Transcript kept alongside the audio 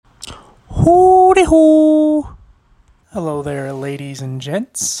Hooty hoo! Hello there, ladies and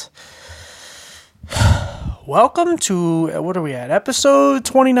gents. Welcome to, what are we at? Episode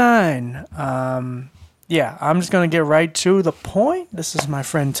 29. Yeah, I'm just going to get right to the point. This is my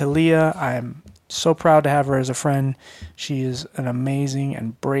friend Talia. I'm so proud to have her as a friend. She is an amazing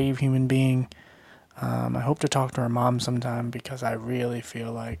and brave human being. I hope to talk to her mom sometime because I really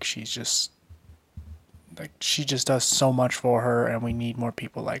feel like she just does so much for her, and we need more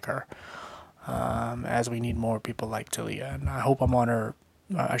people like her. As we need more people like Talia. And I hope I'm on her,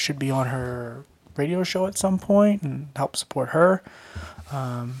 I should be on her radio show at some point and help support her.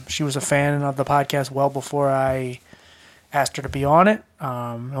 She was a fan of the podcast well before I asked her to be on it. The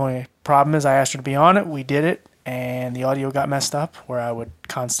only problem is I asked her to be on it, we did it, and the audio got messed up where I would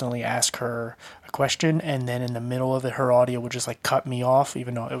constantly ask her a question, and then in the middle of it, her audio would just like cut me off,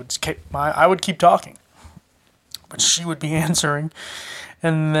 even though it would I would keep talking, but she would be answering.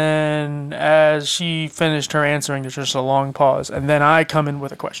 And then as she finished her answering, there's just a long pause. And then I come in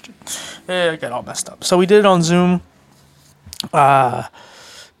with a question. It got all messed up. So we did it on Zoom.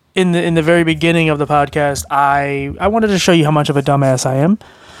 In the very beginning of the podcast, I wanted to show you how much of a dumbass I am.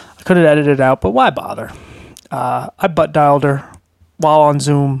 I could have edited it out, but why bother? I butt dialed her while on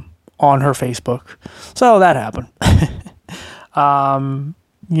Zoom on her Facebook. So that happened.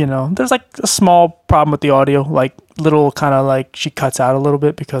 There's like a small problem with the audio, like little kind of like she cuts out a little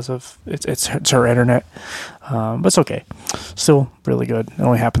bit because of it's her internet. But it's okay. Still really good. It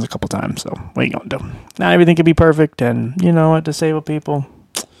only happens a couple times, so what are you gonna do? Not everything can be perfect, and you know what, disabled people,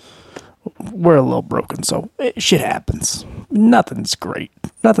 we're a little broken, so shit happens. Nothing's great.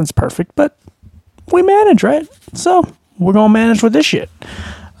 Nothing's perfect, but we manage, right? So we're gonna manage with this shit.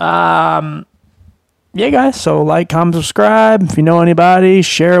 Yeah, guys, so like, comment, subscribe. If you know anybody,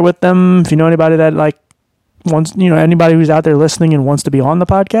 share it with them. If you know anybody that wants, anybody who's out there listening and wants to be on the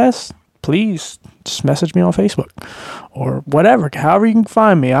podcast, please just message me on Facebook or whatever, however you can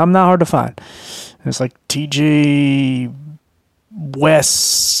find me. I'm not hard to find. It's like TG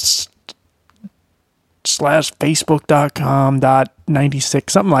West /Facebook.com.96,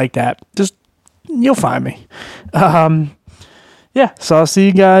 something like that. Just, you'll find me. Yeah, so I'll see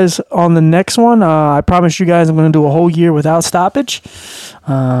you guys on the next one. I promise you guys I'm going to do a whole year without stoppage.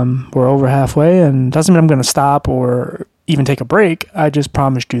 We're over halfway, and doesn't mean I'm going to stop or even take a break. I just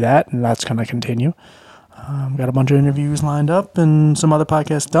promised you that, and that's going to continue. Got a bunch of interviews lined up and some other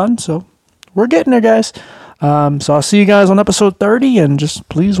podcasts done, so we're getting there, guys. So I'll see you guys on episode 30, and just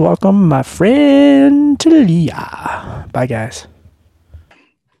please welcome my friend Talia. Bye, guys.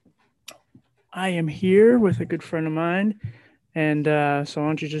 I am here with a good friend of mine. And so why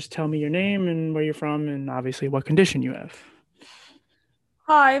don't you just tell me your name and where you're from and obviously what condition you have.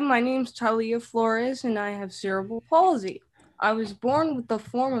 Hi, my name's Talia Flores and I have cerebral palsy. I was born with a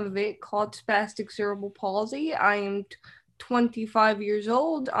form of it called spastic cerebral palsy. I am 25 years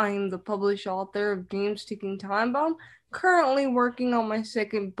old. I am the published author of James Ticking Time Bomb, currently working on my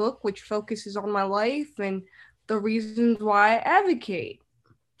second book, which focuses on my life and the reasons why I advocate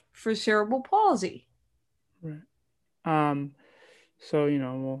for cerebral palsy. Right. So,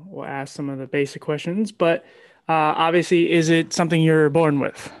 we'll ask some of the basic questions, but obviously, is it something you're born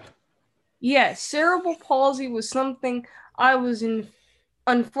with? Yes, cerebral palsy was something I was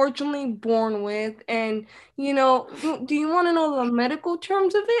unfortunately born with. And, do you want to know the medical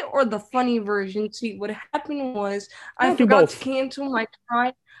terms of it or the funny version? See, what happened was I forgot to cancel my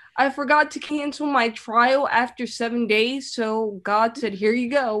trial. I forgot to cancel my trial after 7 days. So God said, here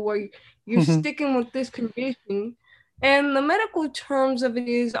you go, where you're sticking with this condition. And the medical terms of it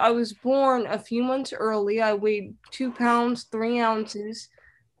is I was born a few months early. I weighed 2 pounds, 3 ounces.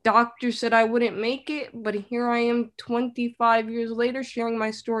 Doctor said I wouldn't make it, but here I am 25 years later sharing my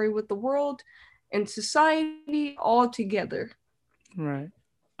story with the world and society all together. Right.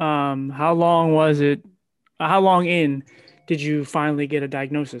 How long in did you finally get a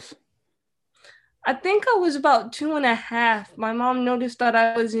diagnosis? I think I was about 2.5. My mom noticed that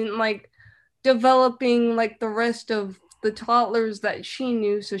I wasn't developing like the rest of the toddlers that she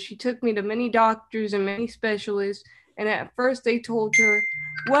knew, so she took me to many doctors and many specialists, and at first they told her,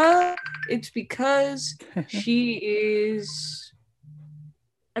 well, it's because she is...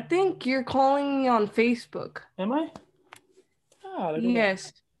 I think you're calling me on Facebook. Am I? Oh,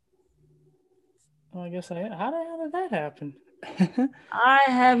 yes. Well, I guess how the hell did that happen? I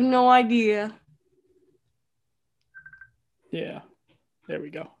have no idea. Yeah, there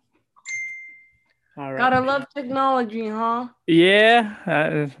we go. All right. Gotta love technology, huh? Yeah,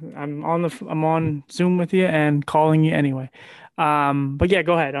 I'm on Zoom with you and calling you anyway. But yeah,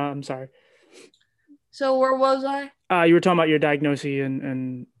 go ahead. I'm sorry. So where was I? You were talking about your diagnosis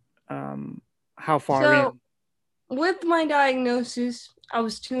and Um, how far So in? with my diagnosis, I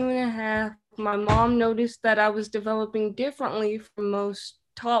was 2.5. My mom noticed that I was developing differently from most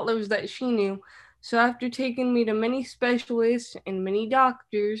toddlers that she knew. So after taking me to many specialists and many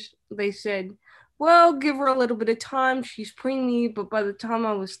doctors, they said, "Well, give her a little bit of time. She's preemie." But by the time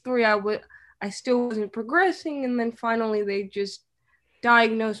I was 3, I still wasn't progressing. And then finally, they just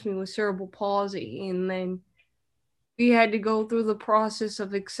diagnosed me with cerebral palsy. And then we had to go through the process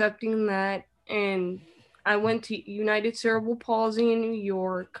of accepting that. And I went to United Cerebral Palsy in New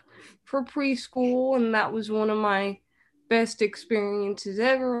York for preschool, and that was one of my best experiences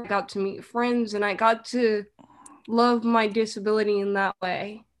ever. I got to meet friends, and I got to love my disability in that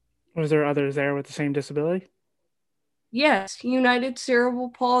way. Was there others there with the same disability? Yes, United Cerebral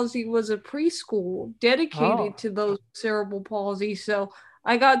Palsy was a preschool dedicated Oh, to those cerebral palsy. So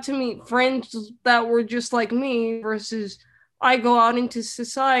I got to meet friends that were just like me versus I go out into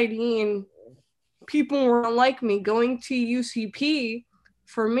society and people weren't like me. Going to UCP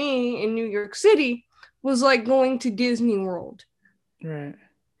for me in New York City was like going to Disney World right.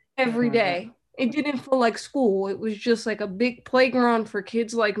 every All right. day. It didn't feel like school. It was just like a big playground for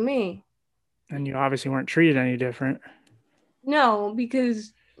kids like me. And you obviously weren't treated any different. No,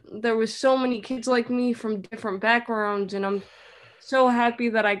 because there was so many kids like me from different backgrounds, and I'm so happy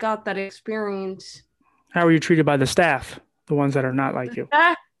that I got that experience. How were you treated by the staff, the ones that are not like The you?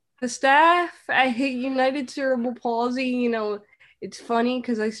 staff, the staff at United Cerebral Palsy, it's funny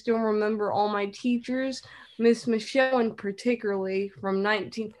because I still remember all my teachers. Miss Michelle, in particularly from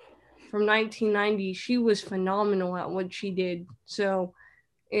 1990, she was phenomenal at what she did. So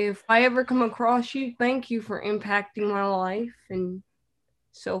if I ever come across you, thank you for impacting my life and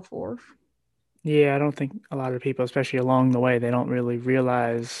so forth. Yeah, I don't think a lot of people, especially along the way, they don't really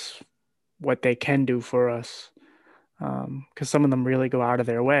realize what they can do for us. Because some of them really go out of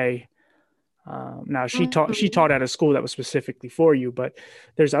their way. Now she Mhm. taught at a school that was specifically for you, but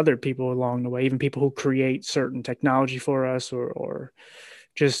there's other people along the way, even people who create certain technology for us, or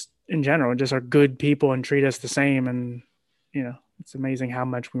just in general, just are good people and treat us the same. And it's amazing how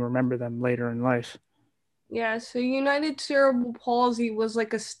much we remember them later in life. Yeah, so United Cerebral Palsy was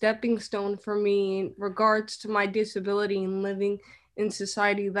like a stepping stone for me in regards to my disability and living in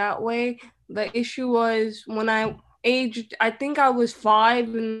society that way. The issue was when I think I was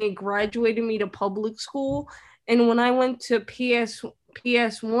 5 and they graduated me to public school. And when I went to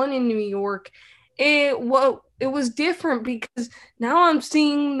PS1 in New York, it was different because now I'm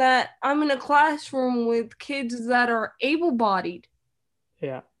seeing that I'm in a classroom with kids that are able-bodied.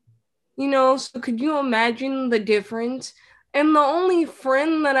 Yeah, So could you imagine the difference? And the only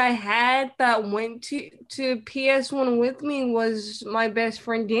friend that I had that went to PS1 with me was my best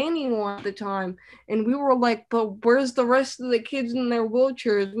friend Danny at the time. And we were like, but where's the rest of the kids in their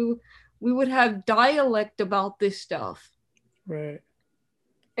wheelchairs? We would have dialect about this stuff. right.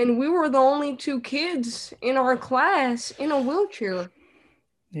 And we were the only 2 kids in our class in a wheelchair.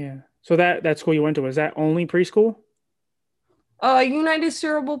 Yeah. So that school you went to, was that only preschool? United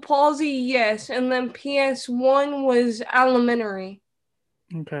Cerebral Palsy, yes, and then PS1 was elementary.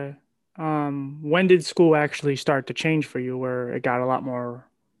 Okay. When did school actually start to change for you, where it got a lot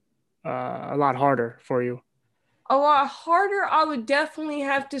harder for you? A lot harder, I would definitely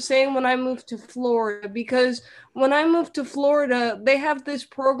have to say when I moved to Florida, because when I moved to Florida, they have this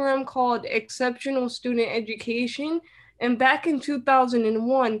program called Exceptional Student Education. And back in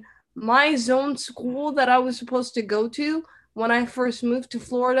 2001, my zone school that I was supposed to go to when I first moved to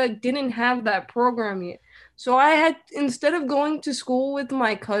Florida didn't have that program yet. So instead of going to school with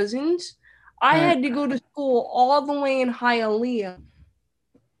my cousins, I Right. had to go to school all the way in Hialeah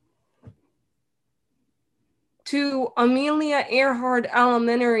to Amelia Earhart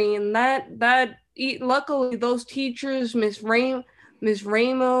Elementary, and luckily those teachers, Miss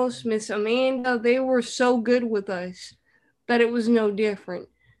Ramos, Miss Amanda, they were so good with us that it was no different.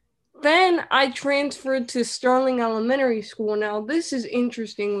 Then I transferred to Sterling Elementary School. Now, this is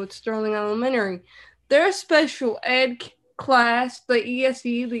interesting with Sterling Elementary. Their special ed class, the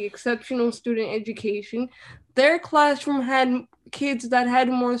ESE, the Exceptional Student Education, their classroom had kids that had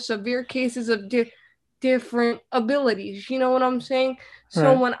more severe cases of different abilities. You know what I'm saying?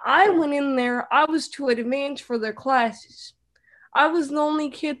 So Right. when I went in there, I was too advanced for their classes. I was the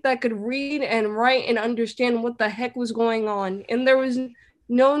only kid that could read and write and understand what the heck was going on. And there was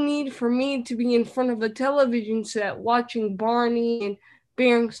no need for me to be in front of a television set watching Barney and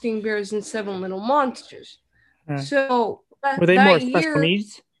Berenstain Bears and Seven Little Monsters. Right. So Were that, they more that special year,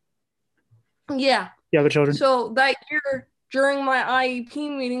 needs? yeah. The other children. So that year, during my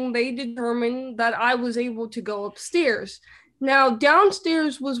IEP meeting, they determined that I was able to go upstairs. Now,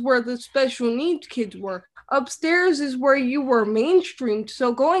 downstairs was where the special needs kids were. Upstairs is where you were mainstreamed.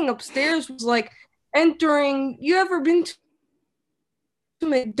 So going upstairs was like entering. You ever been to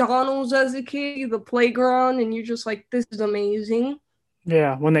McDonald's as a kid, the playground, and you're just like, this is amazing?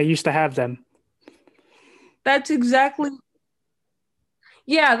 Yeah, when they used to have them. That's exactly,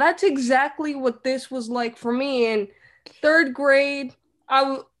 yeah, that's exactly what this was like for me. In third grade,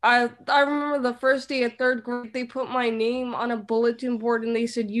 I remember the first day of third grade, they put my name on a bulletin board and they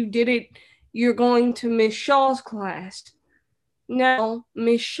said, "You did it. You're going to Miss Shaw's class." Now,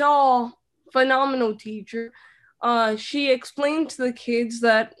 Miss Shaw, phenomenal teacher, she explained to the kids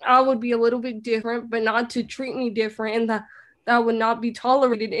that I would be a little bit different, but not to treat me different, and that would not be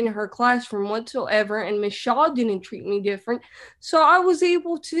tolerated in her classroom whatsoever. And Miss Shaw didn't treat me different, so I was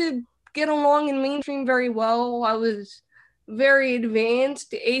able to get along in mainstream very well. I was very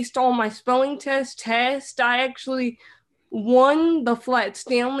advanced, aced all my spelling tests. I actually won the Flat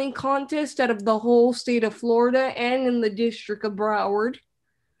Stanley contest out of the whole state of Florida and in the district of Broward.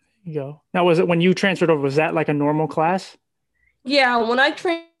 You go. Now, was it when you transferred over? Was that like a normal class? Yeah, when I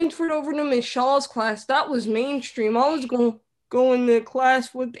transferred over to Miss Shaw's class, that was mainstream. I was going to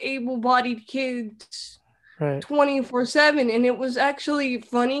class with able-bodied kids Right. 24/7, and it was actually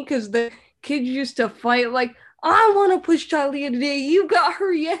funny because the kids used to fight like, I want to push Talia today. You got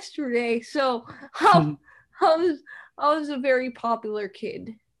her yesterday. So I, I was I was a very popular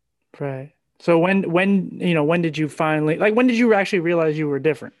kid. Right. So when did you finally like when did you actually realize you were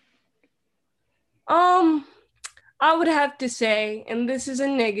different? Um, I would have to say, and this is a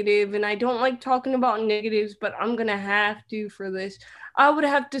negative, and I don't like talking about negatives, but I'm gonna have to for this. I would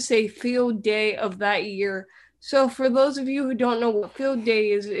have to say field day of that year. So, for those of you who don't know what field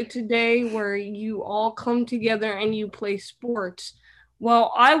day is, it's a day where you all come together and you play sports.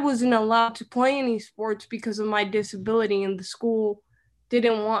 Well, I wasn't allowed to play any sports because of my disability, and the school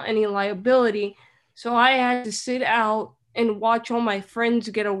didn't want any liability. So, I had to sit out and watch all my friends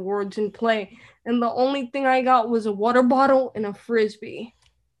get awards and play, and the only thing I got was a water bottle and a frisbee.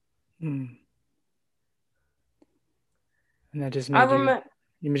 Hmm. And that just I made you remember.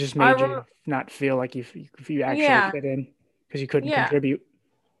 you just I made you remember. not feel like you actually Yeah, fit in because you couldn't yeah, contribute.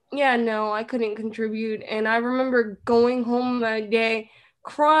 yeah. No, I couldn't contribute, and I remember going home that day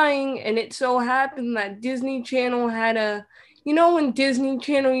crying. And it so happened that Disney Channel had a, when Disney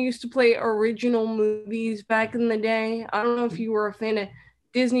Channel used to play original movies back in the day. I don't know if you were a fan of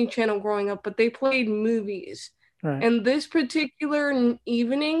Disney Channel growing up, but they played movies. Right. And this particular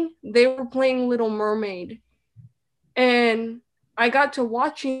evening, they were playing Little Mermaid. And I got to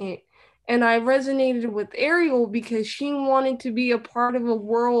watching it, and I resonated with Ariel because she wanted to be a part of a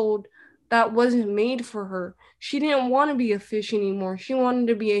world that wasn't made for her. She didn't want to be a fish anymore. She wanted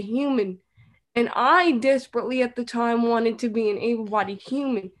to be a human. And I desperately at the time wanted to be an able-bodied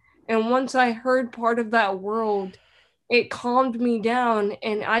human. And once I heard part of that world, it calmed me down,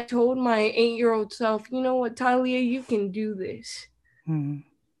 and I told my 8-year-old self, you know what, Talia, you can do this. Hmm.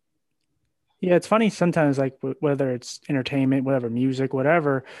 Yeah, it's funny sometimes, like whether it's entertainment, whatever, music,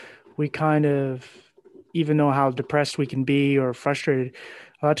 whatever, we kind of, even know how depressed we can be or frustrated,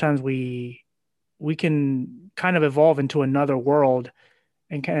 a lot of times we can kind of evolve into another world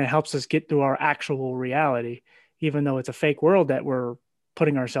and kind of helps us get through our actual reality, even though it's a fake world that we're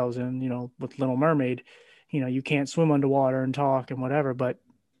putting ourselves in, with Little Mermaid. You can't swim underwater and talk and whatever, but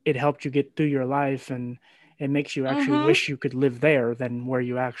it helped you get through your life and it makes you actually Mm-hmm. wish you could live there than where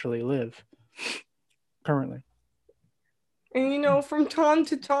you actually live currently. And from time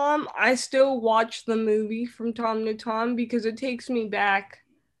to time, I still watch the movie from time to time because it takes me back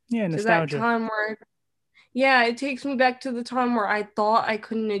Yeah, to that nostalgia. time where, yeah, it takes me back to the time where I thought I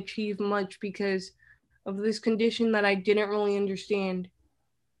couldn't achieve much because of this condition that I didn't really understand.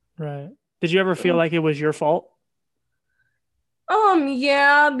 Right. Did you ever feel like it was your fault?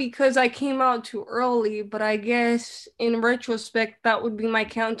 Yeah, because I came out too early, but I guess in retrospect, that would be my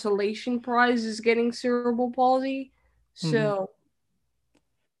consolation prize is getting cerebral palsy. Hmm. So,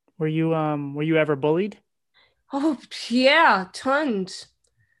 Were you ever bullied? oh, yeah, tons.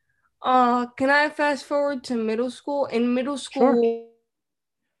 Can I fast forward to middle school? In middle Sure. school,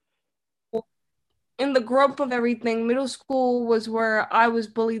 in the grump of everything, middle school was where I was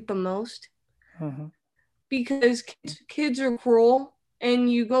bullied the most Uh-huh. because kids are cruel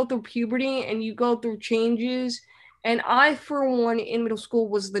and you go through puberty and you go through changes. And I, for one, in middle school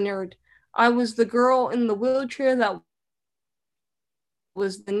was the nerd. I was the girl in the wheelchair that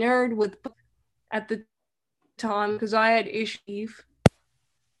was the nerd with at the time because I had issues.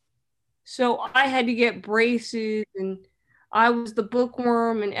 So I had to get braces, and I was the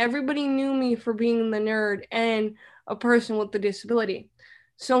bookworm, and everybody knew me for being the nerd. And a person with a disability.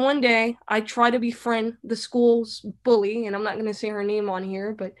 So one day I try to befriend the school's bully, and I'm not going to say her name on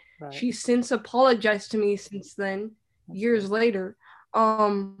here, but Right. she's since apologized to me since then, years later.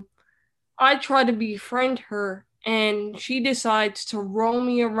 I try to befriend her, and she decides to roll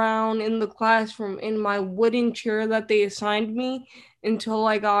me around in the classroom in my wooden chair that they assigned me until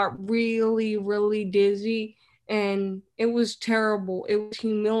I got really, really dizzy. And it was terrible. It was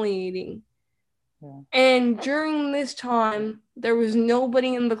humiliating. Yeah. And during this time, there was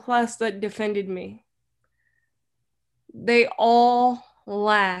nobody in the class that defended me. They all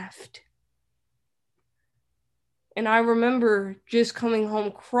laughed. And I remember just coming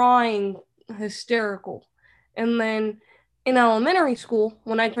home crying, hysterical. And then in elementary school,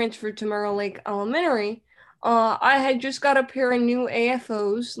 when I transferred to Merrill Lake Elementary, I had just got a pair of new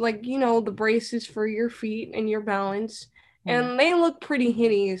AFOs, like, you know, the braces for your feet and your balance. And they look pretty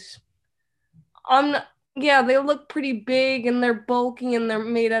hideous. Yeah, they look pretty big and they're bulky and they're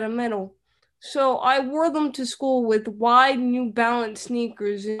made out of metal. So I wore them to school with wide New Balance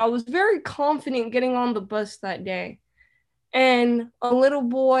sneakers. And I was very confident getting on the bus that day. And a little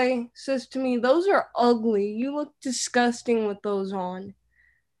boy says to me, "Those are ugly. You look disgusting with those on."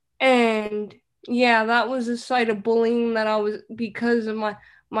 And yeah, that was a site of bullying that I was because of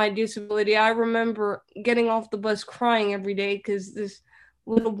my disability. I remember getting off the bus crying every day because this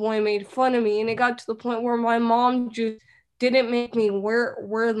little boy made fun of me, and it got to the point where my mom just didn't make me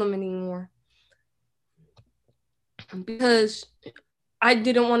wear them anymore because I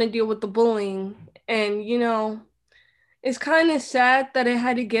didn't want to deal with the bullying. And you know, it's kind of sad that it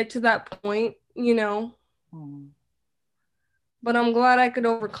had to get to that point, you know. But I'm glad I could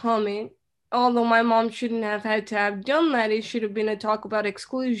overcome it. Although my mom shouldn't have had to have done that, it should have been a talk about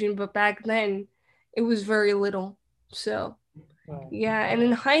exclusion, but back then it was very little. So, yeah, and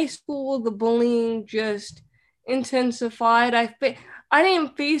in high school, the bullying just intensified. I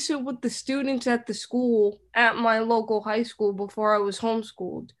didn't face it with the students at the school, at my local high school before I was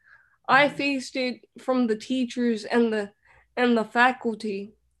homeschooled. I faced it from the teachers and the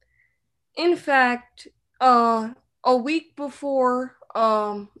faculty. In fact, a week before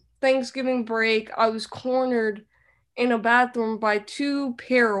Thanksgiving break, I was cornered in a bathroom by two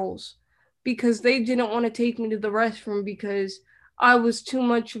perils because they didn't want to take me to the restroom because I was too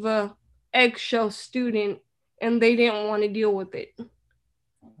much of a eggshell student and they didn't want to deal with it.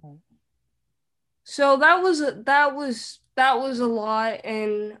 So that was a lot,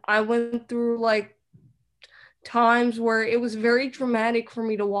 and I went through like times where it was very traumatic for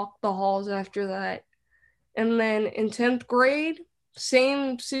me to walk the halls after that. And then in 10th grade,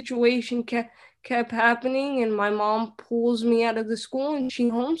 same situation kept happening, and my mom pulls me out of the school and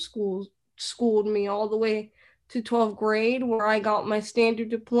she schooled me all the way to 12th grade, where I got my standard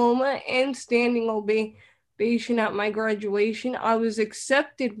diploma and standing ovation at my graduation. I was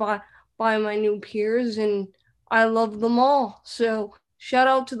accepted by my new peers, and I love them all. So shout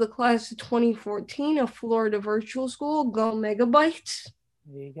out to the class of 2014 of Florida Virtual School. Go Megabytes.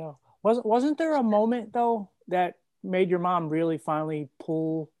 There you go. Wasn't there a moment though that made your mom really finally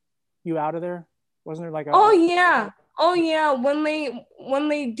pull you out of there? Wasn't there like a Oh yeah, when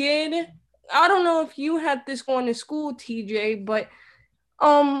they did, I don't know if you had this going to school, TJ, but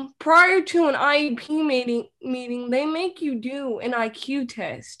prior to an IEP meeting, they make you do an IQ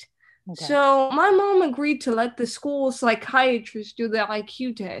test. Okay. So my mom agreed to let the school psychiatrist do the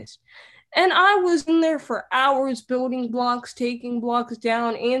IQ test. And I was in there for hours building blocks, taking blocks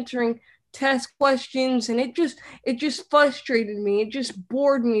down, answering test questions, and it just frustrated me. It just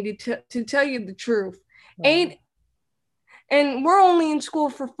bored me to tell you the truth. Right. And we're only in school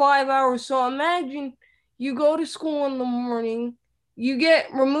for 5 hours, so imagine you go to school in the morning, you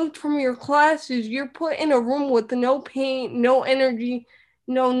get removed from your classes, you're put in a room with no paint, no energy,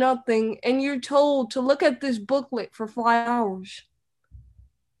 no nothing, and you're told to look at this booklet for 5 hours.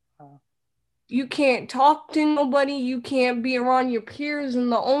 You can't talk to nobody, you can't be around your peers,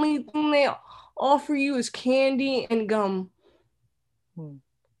 and the only thing they offer you is candy and gum.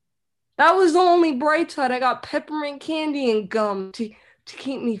 That was the only bright side. I got peppermint candy and gum to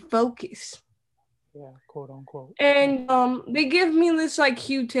keep me focused. Yeah, quote unquote. And they give me this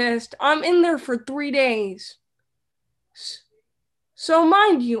IQ test. I'm in there for 3 days. So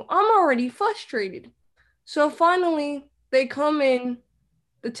mind you, I'm already frustrated. So finally, they come in,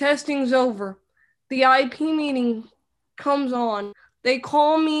 the testing's over. The IEP meeting comes on. They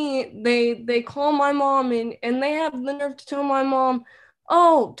call me, they call my mom in, and they have the nerve to tell my mom,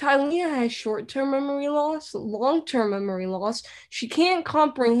 "Oh, Tylea has short-term memory loss, long-term memory loss. She can't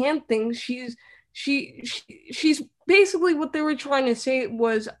comprehend things. She's basically what they were trying to say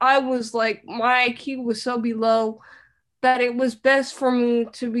was I was like, my IQ was so below that it was best for me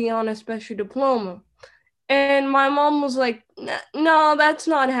to be on a special diploma. And my mom was like, no, that's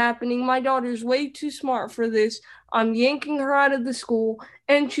not happening. My daughter's way too smart for this. I'm yanking her out of the school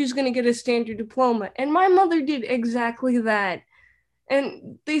and she's going to get a standard diploma. And my mother did exactly that.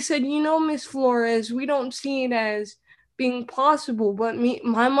 And they said, Miss Flores, we don't see it as being possible, but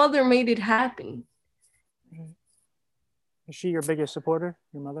my mother made it happen. Is she your biggest supporter,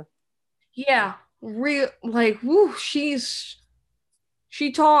 your mother? Yeah, woo,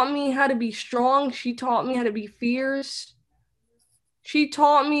 she taught me how to be strong. She taught me how to be fierce. She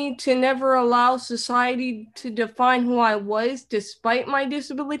taught me to never allow society to define who I was despite my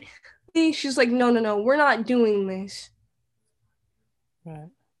disability. She's like, no, no, no, we're not doing this. Right.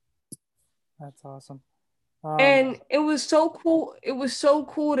 That's awesome. And it was so cool. It was so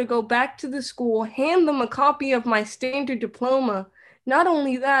cool to go back to the school, hand them a copy of my standard diploma. Not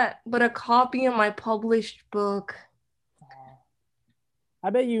only that, but a copy of my published book. I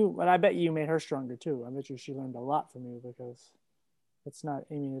bet you made her stronger too. I bet you she learned a lot from you because it's not.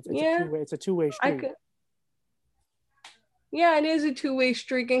 I mean, it's a two-way street. Yeah, it is a two-way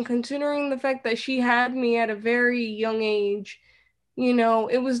street, and considering the fact that she had me at a very young age,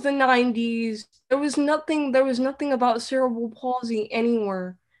 it was the 90s. There was nothing about cerebral palsy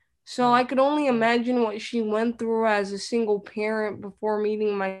anywhere. So I could only imagine what she went through as a single parent before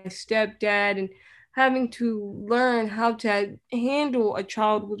meeting my stepdad and having to learn how to handle a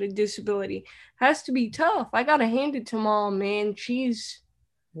child with a disability. Has to be tough. I gotta hand it to mom, man. She's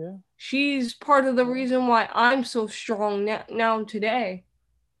part of the reason why I'm so strong now today.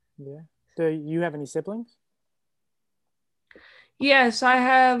 Yeah. Do you have any siblings? Yes, I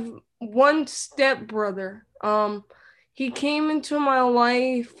have one stepbrother. He came into my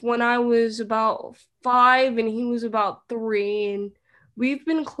life when I was about 5 and he was about 3, and we've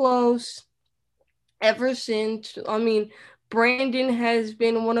been close ever since. I mean, Brandon has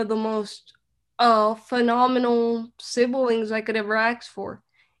been one of the most phenomenal siblings I could ever ask for.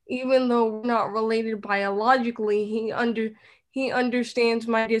 Even though we're not related biologically, he understands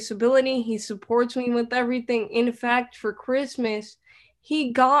my disability. He supports me with everything. In fact, for Christmas,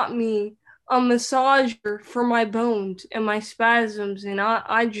 he got me a massager for my bones and my spasms, and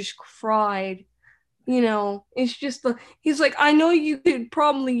I just cried. It's just he's like, I know you could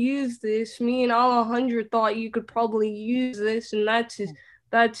probably use this. Me and Alejandro thought you could probably use this, and that's his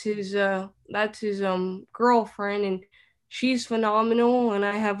girlfriend, and she's phenomenal. And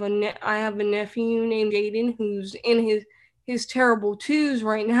I have a nephew named Aiden who's in his terrible twos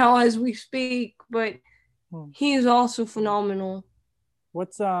right now as we speak, but he's also phenomenal.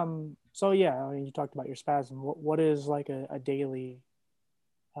 What's so yeah, I mean, you talked about your spasm. What is like a daily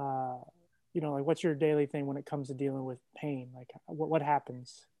like what's your daily thing when it comes to dealing with pain? Like what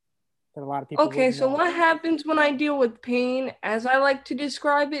happens that a lot of people Okay, so what happens when I deal with pain? As I like to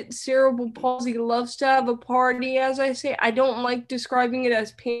describe it, cerebral palsy loves to have a party, as I say. I don't like describing it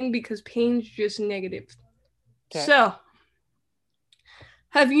as pain because pain's just negative. Okay. So,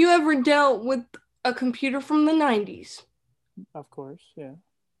 have you ever dealt with a computer from the 90s? Of course, yeah.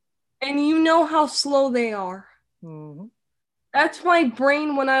 And you know how slow they are. Mm-hmm. That's my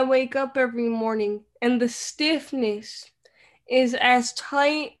brain when I wake up every morning, and the stiffness is as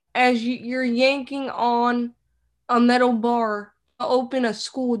tight as you're yanking on a metal bar to open a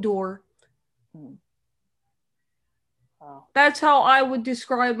school door. Wow. That's how I would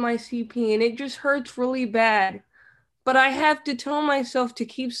describe my CP, and it just hurts really bad. But I have to tell myself to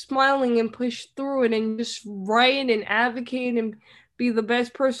keep smiling and push through it and just write and advocate and be the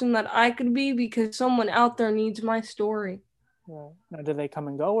best person that I could be because someone out there needs my story. Right. Now, do they come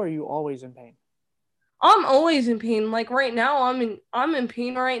and go, or are you always in pain? I'm always in pain. Like right now, I'm in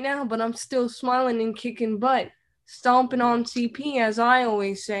pain right now, but I'm still smiling and kicking butt, stomping on CP, as I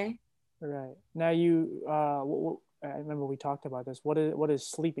always say. Right. Now I remember we talked about this. What is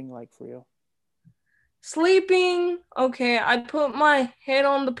sleeping like for you? Sleeping, okay, I put my head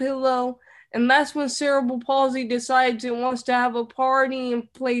on the pillow, and that's when cerebral palsy decides it wants to have a party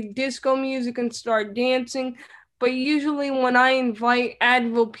and play disco music and start dancing. But usually when I invite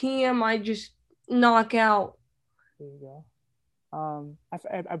Advil PM, I just knock out. There you go.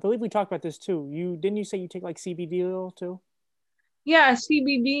 I believe we talked about this too. Didn't you say you take like CBD oil too? Yeah,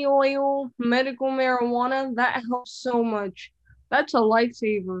 CBD oil, medical marijuana, that helps so much. That's a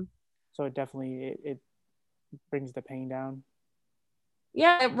lifesaver. So it definitely it brings the pain down.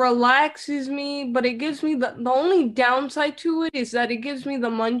 Yeah, it relaxes me, but it gives me the only downside to it is that it gives me the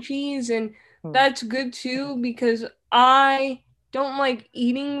munchies, and that's good too because I don't like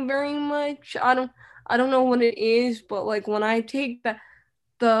eating very much. I don't know what it is, but like when I take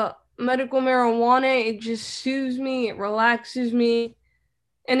the medical marijuana, it just soothes me, it relaxes me,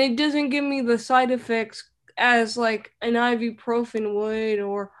 and it doesn't give me the side effects as like an ibuprofen would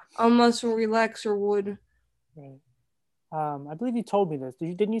or a muscle relaxer would. Right. I believe you told me this.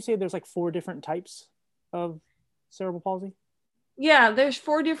 Didn't you say there's like 4 different types of cerebral palsy? Yeah, there's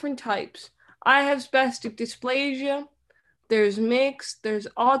 4 different types. I have spastic dysplasia, there's mixed, there's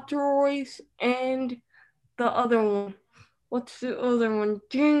authorized, and the other one. What's the other one?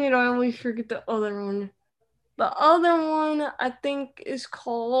 Dang it, I always forget the other one. The other one I think is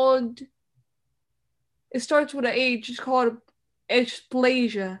called, it starts with an H, it's called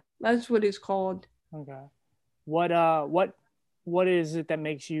asplasia. That's what it's called. Okay. What is it that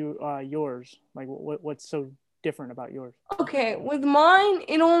makes you yours? Like what's so different about yours? Okay, with mine,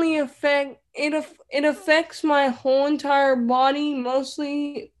 it affects my whole entire body,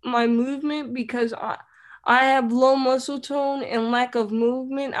 mostly my movement because I have low muscle tone and lack of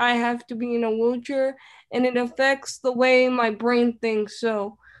movement. I have to be in a wheelchair, and it affects the way my brain thinks.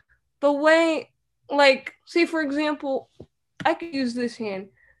 So the way, like, say for example, I could use this hand.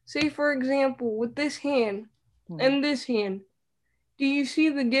 Say for example, with this hand Mhm. and this hand, do you see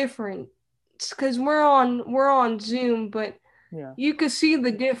the difference? Because we're on Zoom, but Yeah. you could see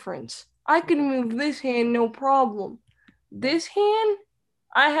the difference. I could move this hand no problem. This hand,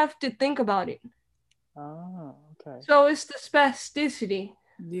 I have to think about it. Oh, okay. So it's the spasticity.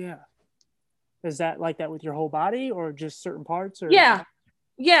 Yeah. Is that like that with your whole body or just certain parts or Yeah,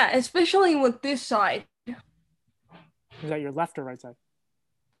 yeah, especially with this side. is that your left or right side?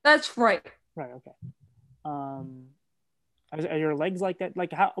 That's right. Right, okay. Um are your legs like that?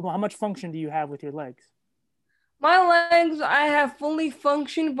 Like how much function do you have with your legs? My legs, I have fully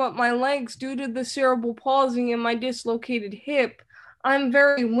functioned, but my legs, due to the cerebral palsy and my dislocated hip, I'm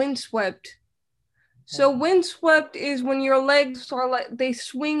very windswept. So Oh, windswept is when your legs are like they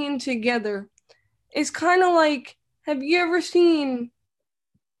swing in together. It's kind of like, have you ever seen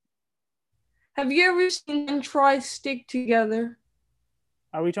men try stick together?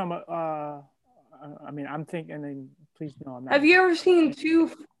 are we talking about I mean I'm thinking and then please no I'm not. Have you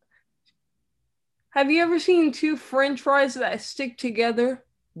ever seen two french fries that stick together?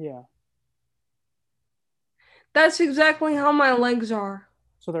 Yeah. That's exactly how my legs are.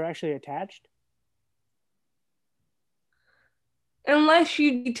 So they're actually attached? Unless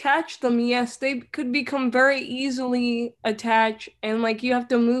you detach them, yes, they could become very easily attached and like you have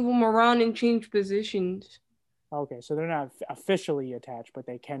to move them around and change positions. Okay, so they're not officially attached, but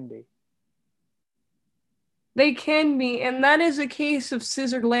they can be. They can be, and that is a case of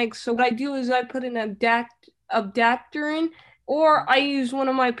scissored legs. So what I do is I put an adapter in, or I use one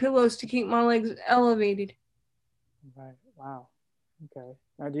of my pillows to keep my legs elevated. Right. Wow. Okay.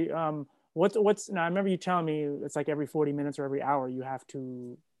 Now, what's now? I remember you telling me it's like every 40 minutes or every hour you have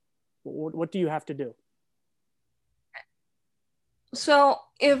to. What do you have to do? So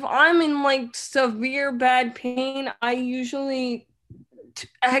if I'm in like severe bad pain, I usually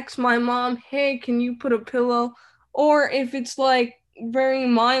ask my mom, "Hey, can you put a pillow?" Or if it's like very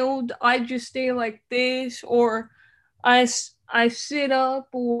mild, I just stay like this, or I sit up,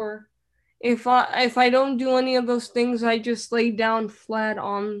 or if I don't do any of those things, I just lay down flat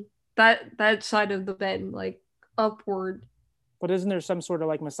on that side of the bed, like upward. But isn't there some sort of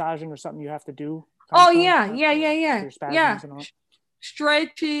like massaging or something you have to do Oh constantly yeah, yeah, yeah, for yeah, your yeah. spasms and all?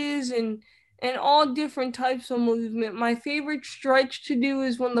 Stretches and all different types of movement. My favorite stretch to do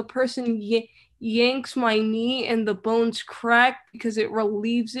is when the person yanks my knee and the bones crack because it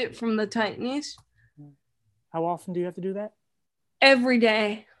relieves it from the tightness. How often do you have to do that? Every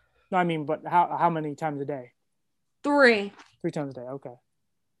day. No, I mean, but how many times a day? 3. 3 times a day. Okay.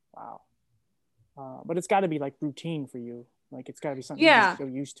 Wow. But it's got to be like routine for you. Like it's got to be something you're just Yeah. so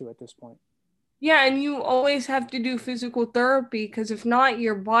used to at this point. Yeah, and you always have to do physical therapy because if not,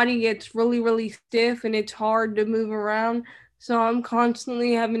 your body gets really, really stiff and it's hard to move around. So I'm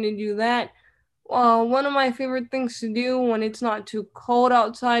constantly having to do that. One of my favorite things to do when it's not too cold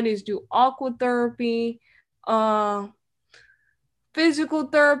outside is do aqua therapy. Uh, Physical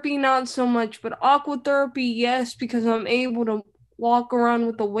therapy, not so much, but aqua therapy, yes, because I'm able to walk around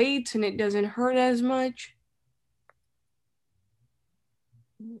with the weights and it doesn't hurt as much.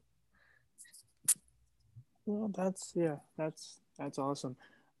 Well, that's awesome.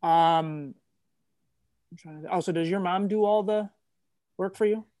 Um, I'm trying to. Oh, so does your mom do all the work for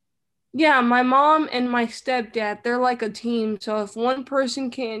you? Yeah, my mom and my stepdad, they're like a team. So if one person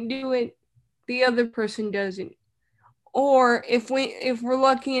can't do it, the other person doesn't. Or if we're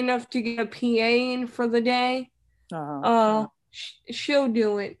lucky enough to get a PA in for the day, Uh-huh. she'll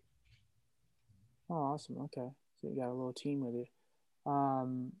do it. Oh, awesome. Okay. So you got a little team with you.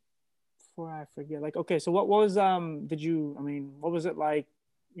 Um, before I forget, like, okay, so what was what was it like,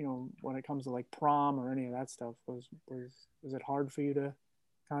 when it comes to like prom or any of that stuff? Was it hard for you to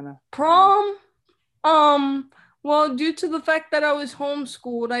kind of? Prom? Well, due to the fact that I was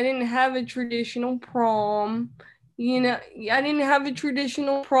homeschooled, I didn't have a traditional prom. I didn't have a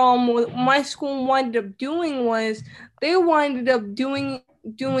traditional prom. What my school wound up doing was they winded up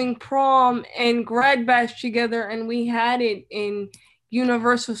doing prom and grad bash together, and we had it in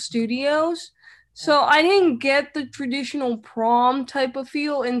Universal Studios. So I didn't get the traditional prom type of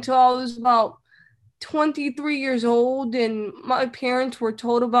feel until I was about 23 years old, and my parents were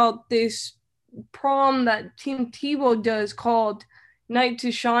told about this prom that Team Tebow does called Night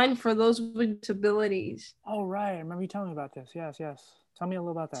to Shine for those with disabilities. Oh, right. I remember you telling me about this. Yes, yes. Tell me a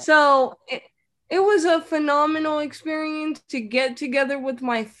little about that. So it was a phenomenal experience to get together with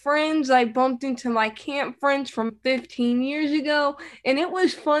my friends. I bumped into my camp friends from 15 years ago, and it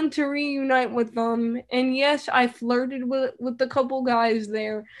was fun to reunite with them. And yes, I flirted with a couple guys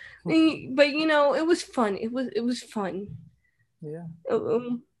there, but it was fun. It was fun. Yeah.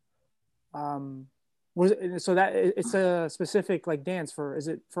 Um, Was it, so that it's a specific like dance for, is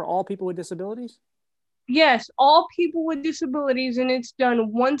it for all people with disabilities? Yes, all people with disabilities, and it's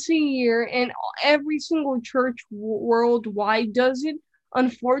done once a year, and every single church worldwide does it.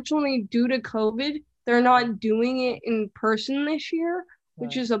 Unfortunately, due to COVID, they're not doing it in person this year,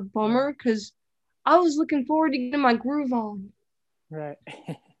 which Right. is a bummer because I was looking forward to getting my groove on. Right.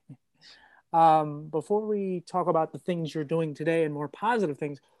 Before we talk about the things you're doing today and more positive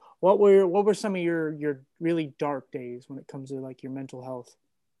things, what were some of your really dark days when it comes to like your mental health?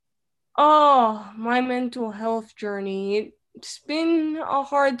 Oh, my mental health journey. It's been a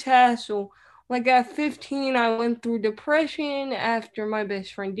hard tassel. Like at 15, I went through depression after my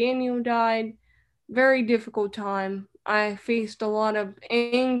best friend Daniel died. Very difficult time. I faced a lot of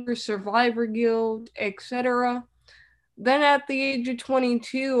anger, survivor guilt, etc. Then at the age of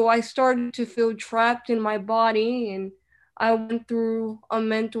 22, I started to feel trapped in my body, and I went through a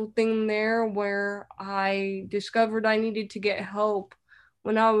mental thing there where I discovered I needed to get help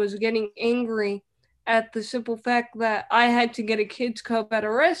when I was getting angry at the simple fact that I had to get a kid's cup at a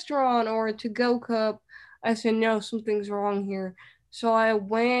restaurant or a to-go cup. I said, no, something's wrong here. So I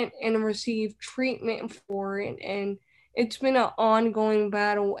went and received treatment for it, and it's been an ongoing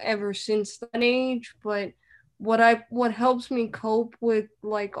battle ever since that age. But what helps me cope with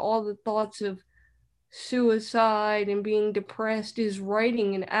like all the thoughts of suicide and being depressed is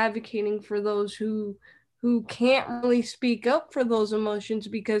writing and advocating for those who can't really speak up for those emotions,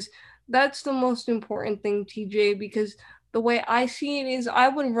 because that's the most important thing, TJ, because the way I see it is I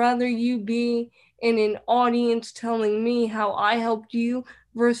would rather you be in an audience telling me how I helped you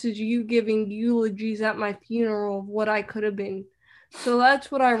versus you giving eulogies at my funeral of what I could have been. So that's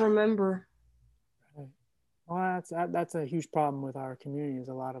what I remember. Well, that's a huge problem with our community. Is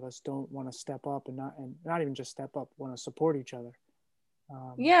a lot of us don't want to step up and not even just step up, want to support each other.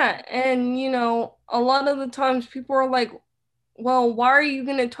 Um, Yeah, and a lot of the times people are like, well, why are you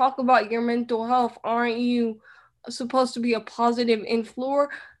going to talk about your mental health? Aren't you supposed to be a positive influencer?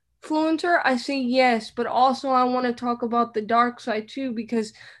 I say yes, but also I want to talk about the dark side too,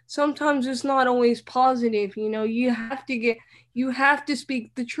 because sometimes it's not always positive. You have to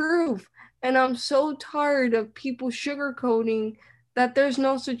speak the truth. And I'm so tired of people sugarcoating that there's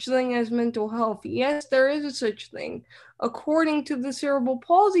no such thing as mental health. Yes, there is a such thing. According to the Cerebral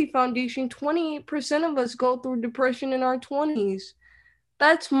Palsy Foundation, 28% of us go through depression in our 20s.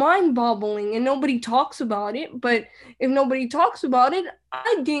 That's mind boggling, and nobody talks about it. But if nobody talks about it,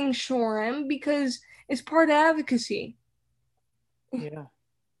 I dang sure am, because it's part of advocacy. yeah,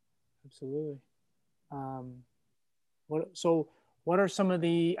 absolutely. Um, what are some of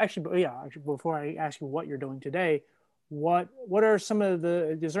the actually before I ask you what you're doing today, what are some of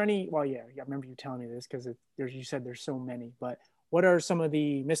the is there any well yeah I remember you telling me this because there's you said there's so many, but what are some of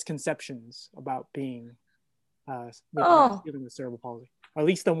the misconceptions about being Oh, dealing with cerebral palsy, or at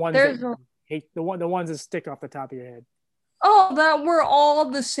least the ones that there's you hate, the ones that stick off the top of your head? that we're all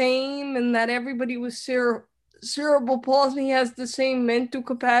the same, and that everybody with cerebral palsy has the same mental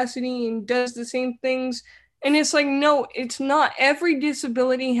capacity and does the same things. And it's like, no, it's not. Every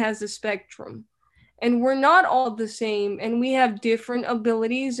disability has a spectrum, and we're not all the same, and we have different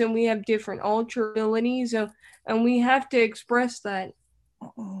abilities, and we have different ultra abilities, and we have to express that.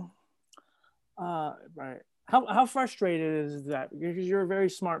 Right. How frustrated is that? Because you're a very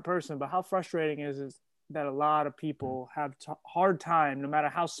smart person, but how frustrating is that a lot of people have hard time, no matter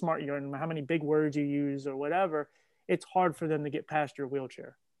how smart you are, no matter how many big words you use or whatever, it's hard for them to get past your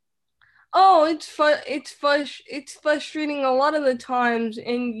wheelchair. Oh, it's frustrating a lot of the times,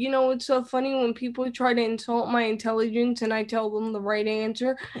 and it's so funny when people try to insult my intelligence and I tell them the right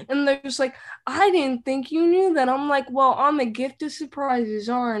answer, and they're just like, "I didn't think you knew that." I'm like, "Well, I'm a gift of surprises,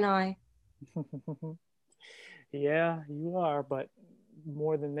 aren't I?" Yeah, you are, but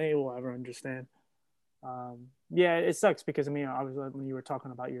more than they will ever understand. Yeah, it sucks because I mean, I was when you were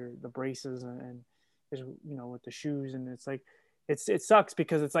talking about the braces and with the shoes, and it's like it sucks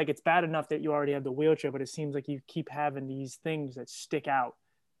because it's like it's bad enough that you already have the wheelchair, but it seems like you keep having these things that stick out,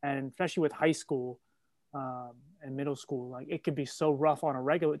 and especially with high school and middle school, like it could be so rough on a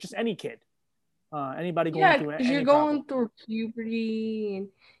regular, just any kid, anybody going Yeah, through because you're any problem. going through puberty, and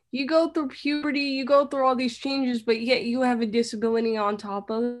you go through all these changes, but yet you have a disability on top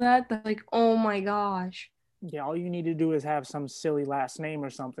of that. That's like, oh my gosh. Yeah, all you need to do is have some silly last name or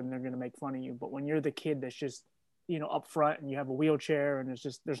something. They're gonna make fun of you. But when you're the kid that's just up front and you have a wheelchair and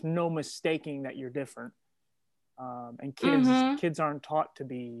there's no mistaking that you're different. And Mm-hmm. kids aren't taught to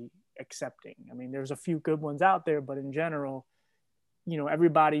be accepting. I mean, there's a few good ones out there, but in general,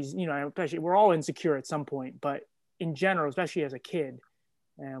 everybody's especially we're all insecure at some point. But in general, especially as a kid,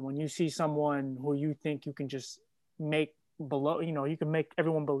 and when you see someone who you think you can just make below, you can make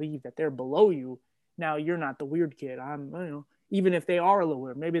everyone believe that they're below you. Now you're not the weird kid. Even if they are a little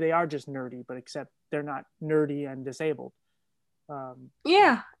weird, maybe they are just nerdy, but except they're not nerdy and disabled. Um,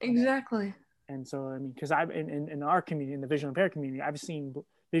 Yeah, exactly. and so, I mean, because I've in our community, in the visually impaired community, I've seen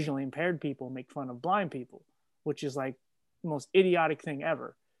visually impaired people make fun of blind people, which is like the most idiotic thing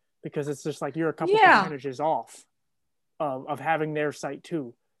ever, because it's just like you're a couple Yeah. percentages off of having their sight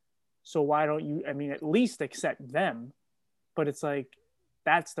too. So why don't you? I mean, at least accept them. But it's like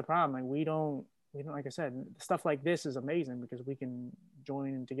that's the problem. Like we don't. Like I said, stuff like this is amazing because we can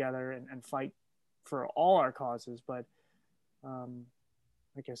join together and fight for all our causes. But um,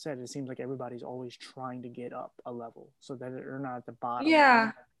 like I said, it seems like everybody's always trying to get up a level so that they're not at the bottom.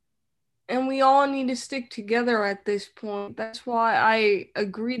 Yeah. And we all need to stick together at this point. That's why I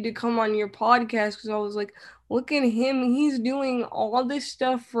agreed to come on your podcast, because I was like, look at him. He's doing all this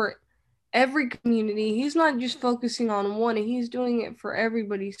stuff for every community. He's not just focusing on one, he's doing it for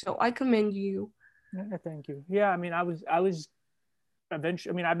everybody. So I commend you. Yeah, thank you. Yeah, I mean, I was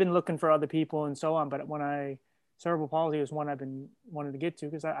eventually. I mean, I've been looking for other people and so on, but when I cerebral palsy is one I've been wanting to get to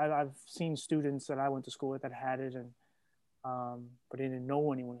because I've seen students that I went to school with that had it, and but I didn't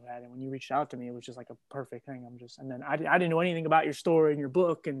know anyone who had it. When you reached out to me, it was just like a perfect thing. And then I didn't know anything about your story and your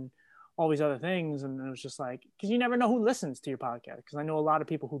book and all these other things. And it was just like, because you never know who listens to your podcast. Because I know a lot of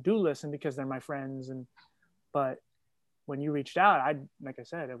people who do listen because they're my friends. But when you reached out, like I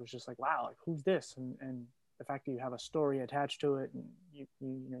said, it was just like, wow, like who's this? And the fact that you have a story attached to it and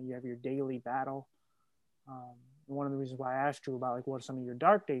you have your daily battle. One of the reasons why I asked you about like what are some of your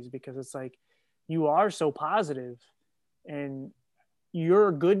dark days, because it's like you are so positive and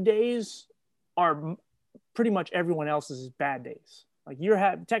your good days are pretty much everyone else's bad days. Like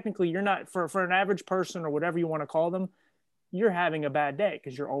technically you're not for an average person or whatever you want to call them, you're having a bad day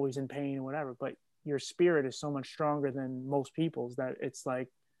because you're always in pain or whatever. But your spirit is so much stronger than most people's that it's like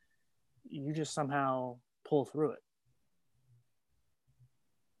you just somehow pull through it.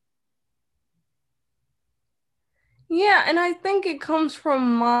 Yeah, and I think it comes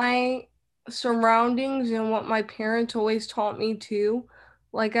from my surroundings and what my parents always taught me too.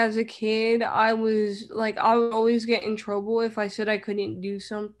 Like as a kid, I would always get in trouble if I said I couldn't do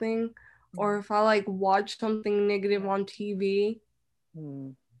something, or if I like watched something negative on TV.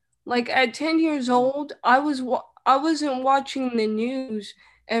 Mm, Like at 10 years old, I wasn't watching the news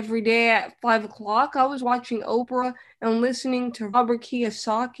every day at 5 o'clock. I was watching Oprah and listening to Robert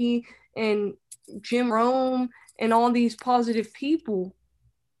Kiyosaki and Jim Rome and all these positive people.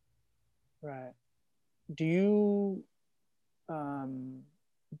 right. Do you um,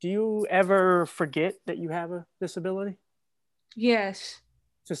 do you ever forget that you have a disability? Yes.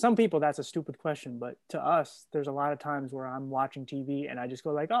 To some people that's a stupid question, but to us there's a lot of times where I'm watching TV and I just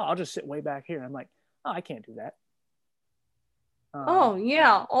go like, oh, I'll just sit way back here. I'm like, oh, I can't do that. Oh,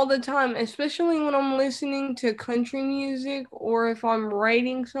 yeah, all the time, especially when I'm listening to country music, or if I'm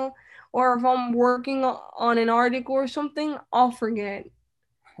writing some, or if I'm working on an article or something, I'll forget.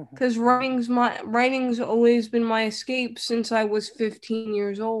 Because writing's always been my escape since I was 15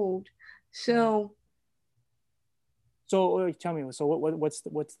 years old. So So tell me, so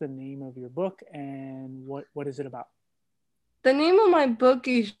what's the name of your book and what is it about? the name of my book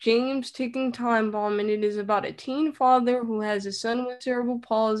is James Ticking Time Bomb, and it is about a teen father who has a son with cerebral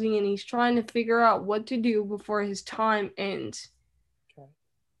palsy, and he's trying to figure out what to do before his time ends. Okay.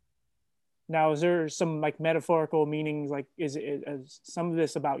 Now, is there some like metaphorical meanings? Like, is some of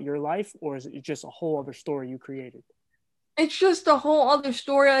this about your life, or is it just a whole other story you created? It's just a whole other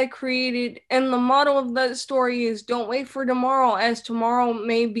story I created, and the motto of that story is "Don't wait for tomorrow, as tomorrow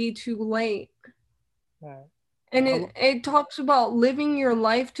may be too late." Right. And it talks about living your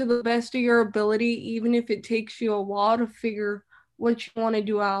life to the best of your ability, even if it takes you a while to figure what you want to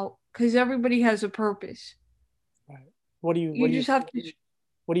do out. Because everybody has a purpose. Right. What do you You just have to.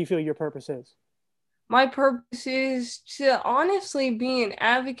 what do you feel your purpose is? My purpose is to honestly be an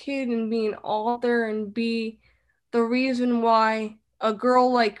advocate and be an author and be the reason why a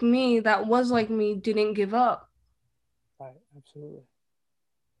girl like me that was like me didn't give up. Right. Absolutely.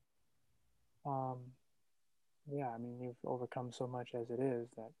 Um, yeah, I mean, you've overcome so much as it is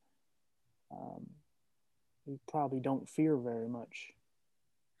that um, you probably don't fear very much.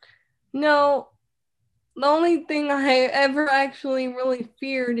 No, the only thing I ever actually really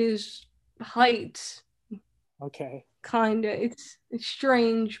feared is heights. Okay. Kinda. It's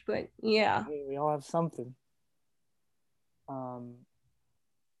strange, but yeah. Hey, we all have something. Um,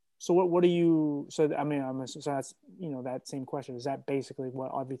 so what do you? So I mean, so that's that same question. Is that basically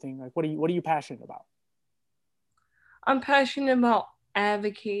what everything like? What are you passionate about? I'm passionate about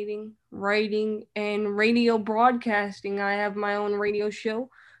advocating, writing, and radio broadcasting. I have my own radio show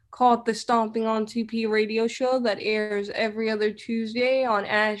called the Stomping on CP radio show that airs every other Tuesday on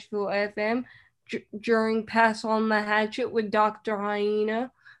Asheville FM during Pass on the Hatchet with Dr.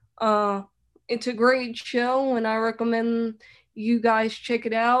 Hyena. Uh, it's a great show, and I recommend you guys check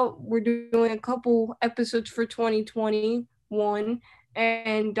it out. We're doing a couple episodes for 2021,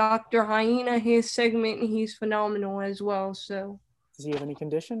 and Dr. Hyena, his segment, he's phenomenal as well. So Does he have any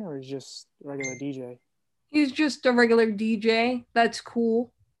condition, or is just a regular DJ? he's just a regular DJ. That's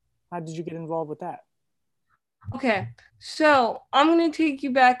cool. How did you get involved with that? Okay, so I'm gonna take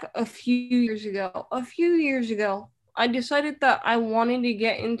you back a few years ago. A few years ago, I decided that I wanted to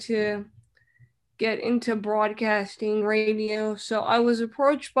get into broadcasting radio. So I was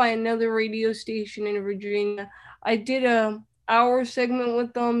approached by another radio station in Virginia. I did a hour segment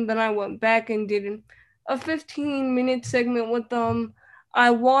with them, then I went back and did a 15-minute segment with them.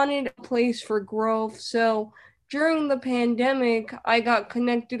 I wanted a place for growth. So during the pandemic, I got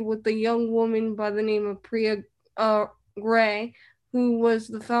connected with a young woman by the name of Priya Gray, who was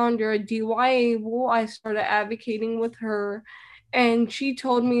the founder of DY Able. I started advocating with her, and she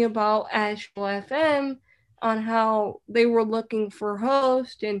told me about Asheville FM on how they were looking for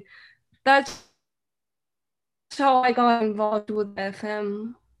hosts, and that's how I got involved with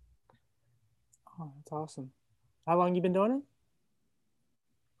FM. Oh, that's awesome. How long you been doing it?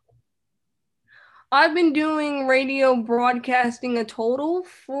 I've been doing radio broadcasting a total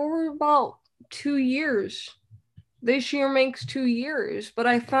for about 2 years. This year makes 2 years, but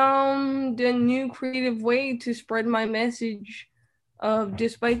I found a new creative way to spread my message of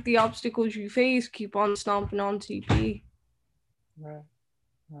despite the obstacles you face, keep on stomping on CP. Right.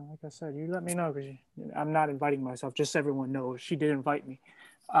 Well, like I said, you let me know because I'm not inviting myself. Just so everyone knows, she did invite me.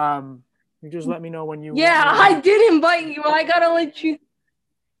 You just let me know when you want Yeah, me to. I did invite you. I gotta let you.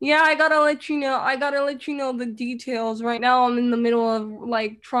 Yeah, I gotta let you know. I gotta let you know the details. Right now, I'm in the middle of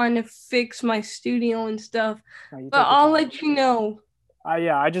like trying to fix my studio and stuff. No, you But take your I'll time. let you know.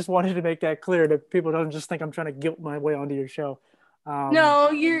 Yeah, I just wanted to make that clear that people don't just think I'm trying to guilt my way onto your show. No,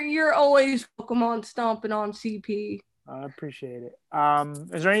 you're always welcome on Stomping on CP. I appreciate it.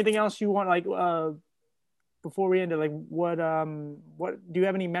 Is there anything else you want, like, before we end it, like, what do you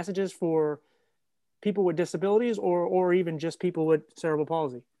have any messages for people with disabilities, or even just people with cerebral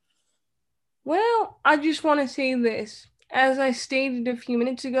palsy? Well, I just want to say this. As I stated a few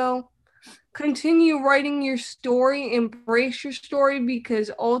minutes ago, continue writing your story, embrace your story,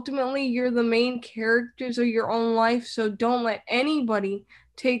 because ultimately you're the main characters of your own life. So don't let anybody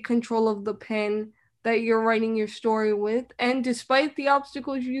take control of the pen that you're writing your story with. And despite the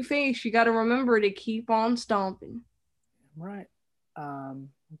obstacles you face, you got to remember to keep on stomping. Right.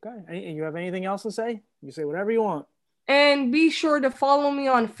 Okay. You have anything else to say? You say whatever you want. And be sure to follow me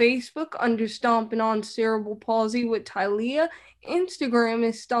on Facebook under Stomping on Cerebral Palsy with Tylea. Instagram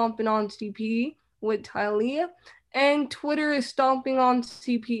is Stomping on CP with Tylea. And Twitter is Stomping on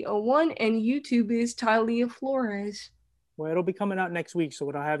CP01. And YouTube is Tylea Flores. Well, it'll be coming out next week. So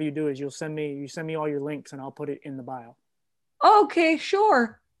what I'll have you do is you send me all your links, and I'll put it in the bio. Okay,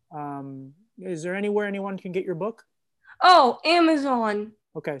 sure. Is there anywhere anyone can get your book? Oh, Amazon.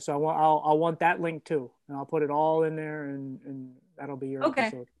 Okay, so I'll want that link too, and I'll put it all in there, and that'll be your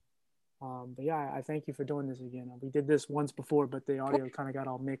episode. But yeah, I thank you for doing this again. We did this once before, but the audio kind of got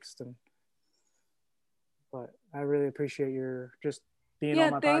all mixed, but I really appreciate your just being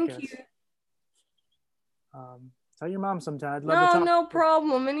on my podcast. Thank you. Tell your mom sometime. I'd love to No, talk. no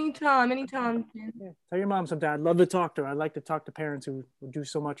problem. Anytime, anytime. Yeah, tell your mom sometime. I'd love to talk to her. I'd like to talk to parents who do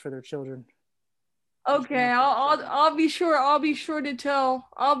so much for their children. Okay, I'll be sure. I'll be sure to tell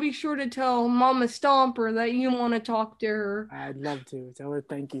Mama Stomper that you want to talk to her. I'd love to tell her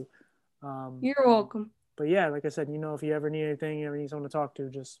thank you. You're welcome. But yeah, like I said, if you ever need anything, you ever need someone to talk to,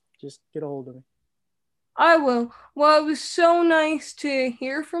 just get a hold of me. I will. Well, it was so nice to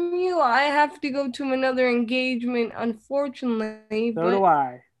hear from you. I have to go to another engagement, unfortunately, So do but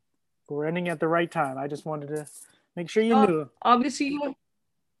I. We're ending at the right time. I just wanted to make sure you knew. obviously,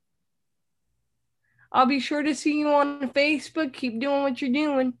 I'll be sure to see you on Facebook. Keep doing what you're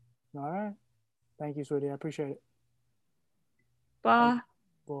doing. All right. Thank you, sweetie. I appreciate it. Bye.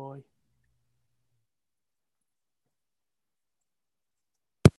 Boy.